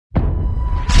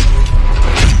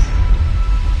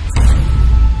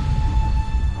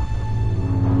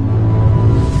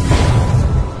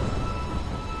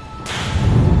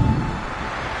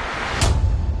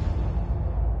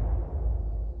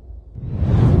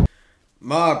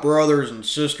My brothers and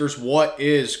sisters, what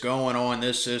is going on?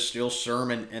 This is Steel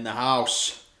Sermon in the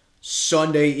house.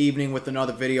 Sunday evening with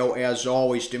another video. As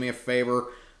always, do me a favor,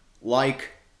 like,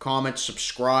 comment,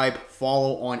 subscribe,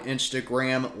 follow on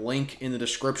Instagram, link in the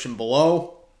description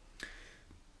below.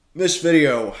 This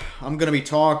video, I'm going to be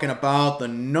talking about the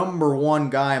number one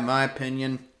guy, in my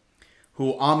opinion,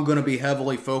 who I'm going to be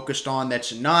heavily focused on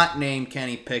that's not named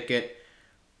Kenny Pickett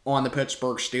on the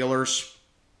Pittsburgh Steelers,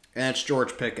 and that's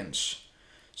George Pickens.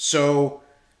 So,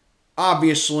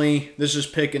 obviously, this is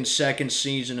Pickens' second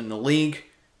season in the league.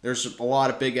 There's a lot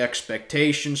of big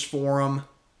expectations for him,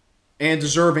 and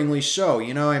deservingly so.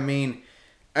 You know, I mean,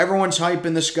 everyone's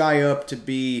hyping this guy up to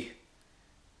be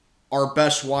our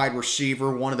best wide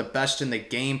receiver, one of the best in the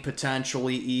game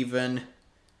potentially even.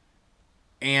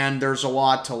 And there's a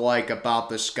lot to like about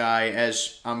this guy,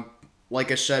 as I'm,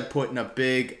 like I said, putting a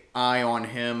big eye on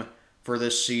him for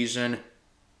this season.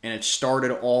 And it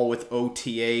started all with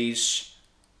OTAs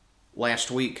last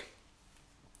week,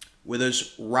 with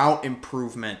his route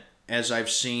improvement, as I've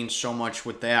seen so much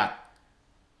with that.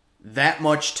 That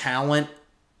much talent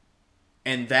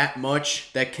and that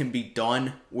much that can be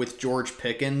done with George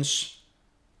Pickens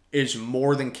is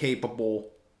more than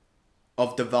capable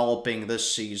of developing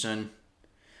this season.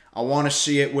 I want to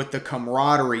see it with the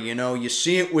camaraderie. You know, you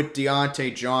see it with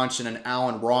Diontae Johnson and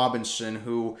Allen Robinson,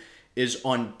 who is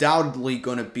undoubtedly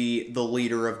going to be the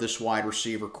leader of this wide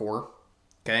receiver core.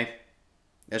 Okay?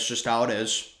 That's just how it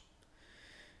is.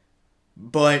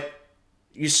 But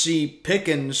you see,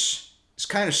 Pickens is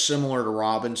kind of similar to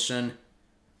Robinson,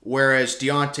 whereas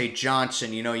Diontae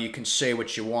Johnson, you know, you can say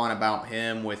what you want about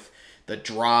him with the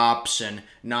drops and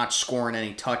not scoring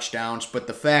any touchdowns, but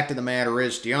the fact of the matter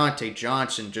is Diontae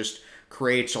Johnson just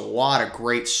creates a lot of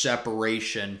great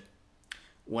separation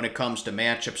when it comes to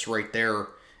matchups right there.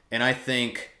 And I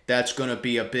think that's going to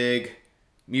be a big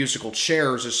musical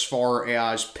chairs as far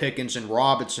as Pickens and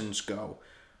Robinson's go.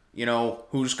 You know,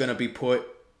 who's going to be put,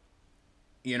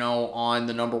 you know, on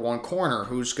the number one corner?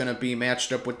 Who's going to be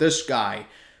matched up with this guy?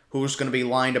 Who's going to be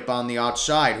lined up on the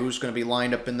outside? Who's going to be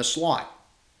lined up in the slot?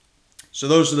 So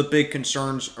those are the big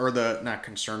concerns, or the, not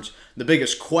concerns, the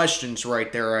biggest questions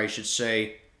right there, I should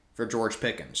say, for George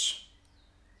Pickens.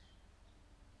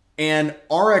 And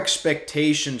our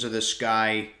expectations of this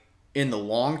guy in the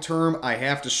long term, I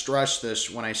have to stress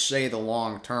this when I say the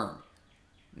long term.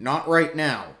 Not right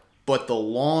now, but the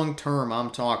long term I'm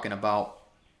talking about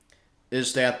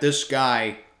is that this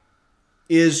guy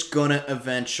is going to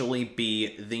eventually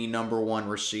be the number one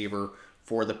receiver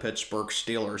for the Pittsburgh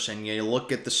Steelers. And you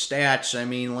look at the stats, I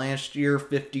mean, last year,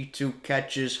 52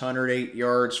 catches, 108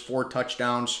 yards, 4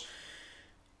 touchdowns.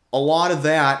 A lot of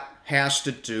that has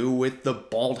to do with the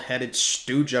bald-headed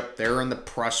stooge up there in the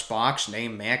press box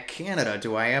named Matt Canada.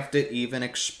 Do I have to even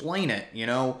explain it? You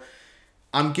know,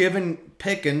 I'm giving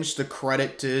Pickens the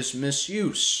credit to his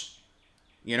misuse,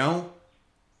 you know?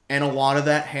 And a lot of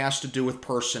that has to do with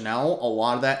personnel, a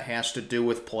lot of that has to do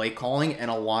with play calling,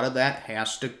 and a lot of that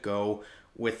has to go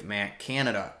with Matt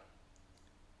Canada.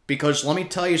 Because let me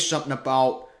tell you something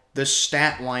about the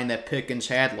stat line that Pickens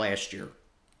had last year.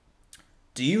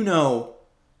 Do you know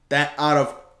that out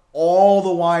of all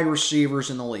the wide receivers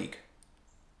in the league,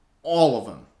 all of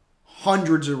them,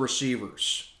 hundreds of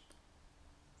receivers,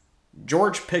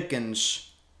 George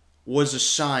Pickens was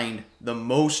assigned the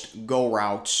most go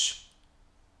routes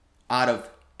out of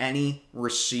any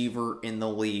receiver in the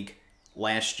league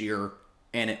last year,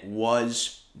 and it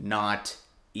was not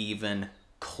even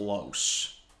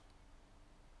close.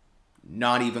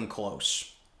 Not even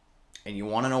close. And you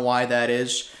want to know why that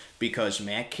is? Because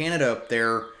Matt Canada up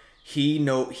there, he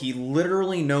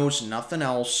literally knows nothing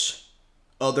else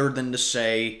other than to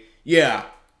say, yeah,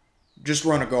 just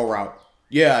run a go route.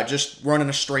 Yeah, just run in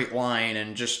a straight line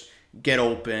and just get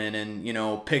open, and, you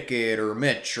know, Pickett or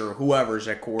Mitch or whoever's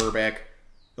at quarterback,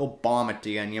 he'll bomb it to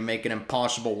you and you make an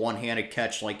impossible one-handed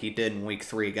catch like he did in Week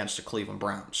 3 against the Cleveland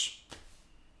Browns.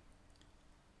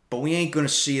 But we ain't going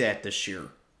to see that this year.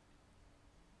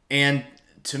 And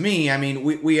to me, I mean,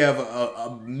 we have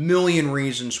a million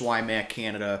reasons why Matt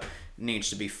Canada needs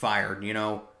to be fired, you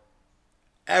know.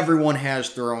 Everyone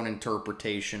has their own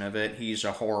interpretation of it. He's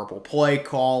a horrible play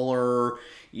caller.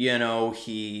 You know,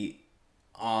 he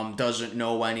doesn't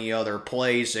know any other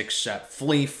plays except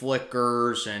flea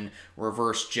flickers and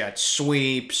reverse jet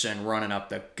sweeps and running up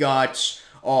the guts.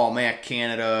 Oh, Matt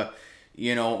Canada,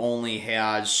 you know, only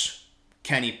has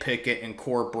Kenny Pickett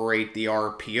incorporate the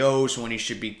RPOs when he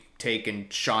should be taking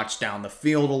shots down the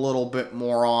field a little bit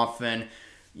more often.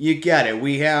 You get it.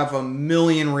 We have a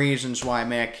million reasons why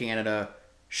Matt Canada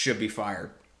should be fired.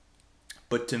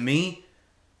 But to me,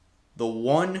 the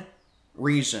one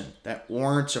reason that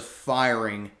warrants a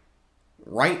firing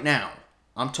right now,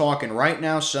 I'm talking right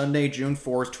now, Sunday, June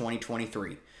 4th,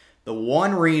 2023. The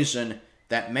one reason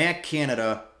that Matt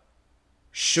Canada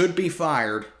should be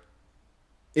fired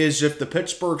is if the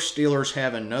Pittsburgh Steelers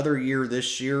have another year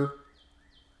this year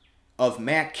of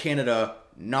Matt Canada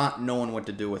not knowing what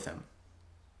to do with him.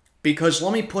 Because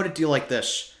let me put it to you like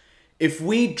this. If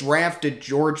we drafted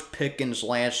George Pickens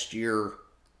last year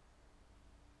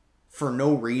for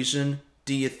no reason,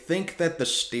 do you think that the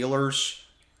Steelers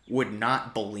would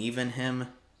not believe in him?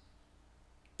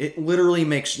 It literally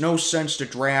makes no sense to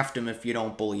draft him if you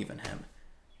don't believe in him.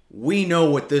 We know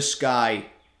what this guy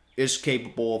is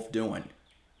capable of doing.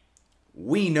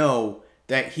 We know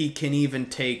that he can even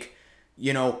take,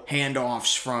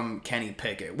 handoffs from Kenny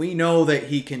Pickett. We know that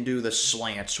he can do the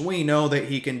slants. We know that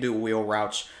he can do wheel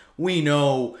routes. We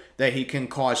know that he can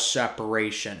cause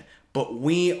separation. But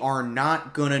we are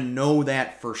not going to know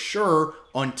that for sure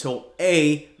until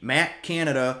A, Matt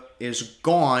Canada is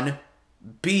gone,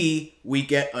 B, we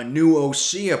get a new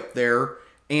OC up there,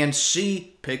 and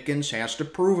C, Pickens has to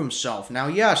prove himself. Now,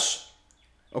 yes,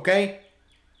 okay,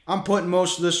 I'm putting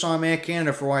most of this on Matt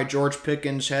Canada for why George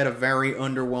Pickens had a very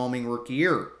underwhelming rookie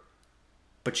year.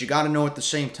 But you got to know at the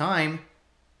same time,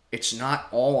 it's not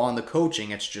all on the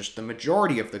coaching. It's just the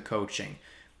majority of the coaching.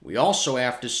 We also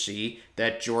have to see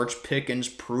that George Pickens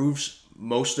proves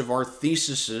most of our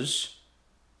theses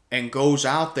and goes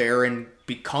out there and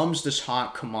becomes this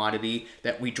hot commodity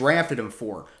that we drafted him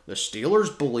for. The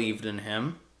Steelers believed in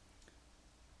him.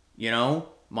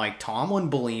 Mike Tomlin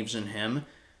believes in him.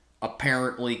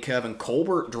 Apparently, Kevin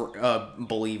Colbert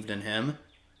believed in him.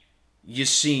 You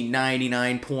see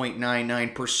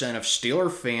 99.99% of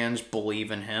Steeler fans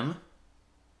believe in him.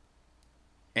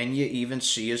 And you even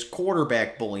see his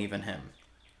quarterback believe in him.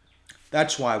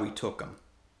 That's why we took him.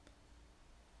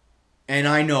 And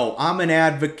I know, I'm an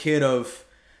advocate of,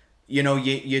 you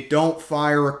don't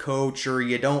fire a coach or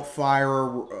you don't fire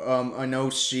an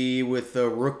OC with a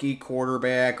rookie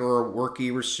quarterback or a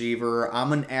rookie receiver.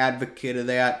 I'm an advocate of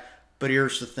that. But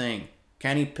here's the thing.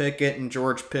 Kenny Pickett and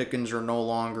George Pickens are no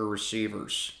longer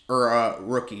receivers. Or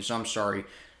rookies, I'm sorry.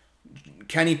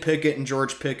 Kenny Pickett and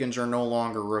George Pickens are no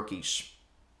longer rookies.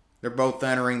 They're both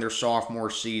entering their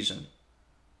sophomore season.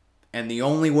 And the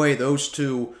only way those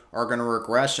two are going to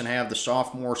regress and have the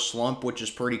sophomore slump, which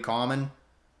is pretty common,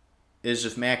 is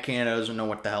if Matt Canada doesn't know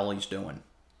what the hell he's doing.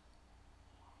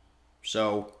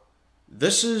 So,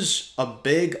 this is a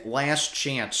big last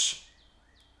chance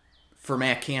for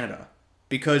Matt Canada.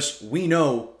 Because we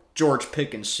know George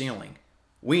Pickens' ceiling.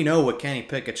 We know what Kenny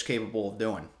Pickett's capable of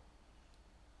doing.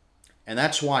 And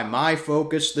that's why my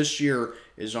focus this year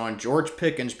is on George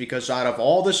Pickens, because out of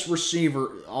all this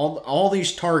receiver, all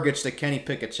these targets that Kenny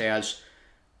Pickett has,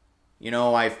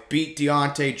 I've beat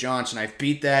Deontay Johnson. I've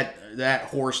beat that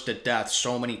horse to death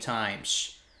so many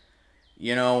times.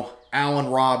 Allen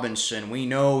Robinson, we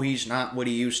know he's not what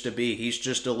he used to be. He's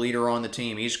just a leader on the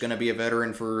team. He's going to be a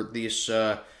veteran for this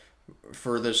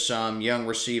young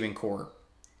receiving corps.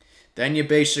 Then you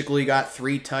basically got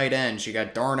 3 tight ends. You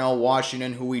got Darnell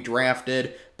Washington, who we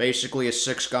drafted, basically a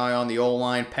 6th guy on the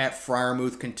O-line. Pat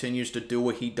Freiermuth continues to do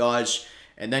what he does.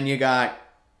 And then you got,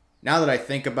 now that I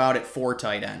think about it, 4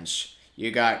 tight ends.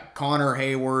 You got Connor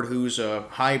Hayward, who's a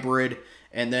hybrid,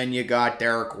 and then you got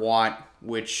Derek Watt,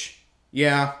 which,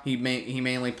 yeah, he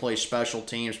mainly plays special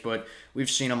teams, but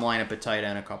we've seen him line up at tight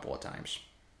end a couple of times.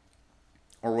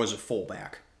 Or was it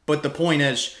fullback? But the point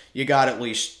is, you got at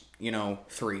least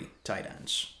 3 tight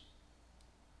ends.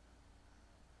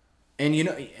 And,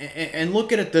 and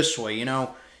look at it this way,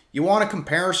 you want a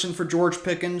comparison for George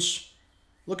Pickens?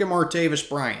 Look at Martavis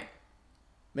Bryant.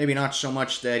 Maybe not so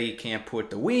much that he can't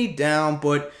put the weed down,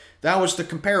 but that was the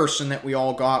comparison that we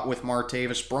all got with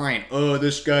Martavis Bryant. Oh,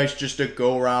 this guy's just a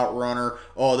go-route runner.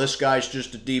 Oh, this guy's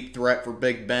just a deep threat for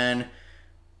Big Ben.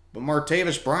 But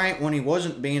Martavis Bryant, when he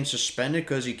wasn't being suspended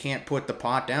because he can't put the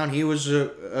pot down, he was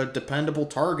a dependable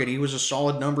target. He was a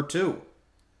solid number 2.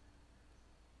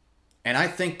 And I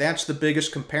think that's the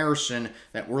biggest comparison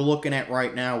that we're looking at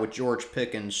right now with George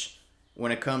Pickens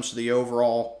when it comes to the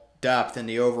overall depth and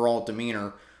the overall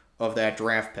demeanor of that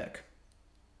draft pick.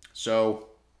 So,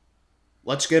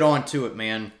 let's get on to it,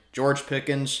 man. George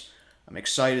Pickens, I'm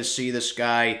excited to see this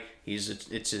guy.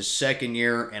 It's his 2nd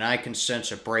year, and I can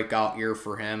sense a breakout year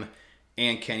for him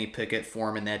and Kenny Pickett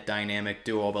forming that dynamic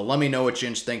duo. But let me know what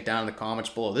you think down in the comments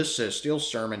below. This is Steel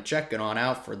Sermon checking on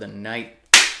out for the night.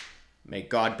 May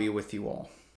God be with you all.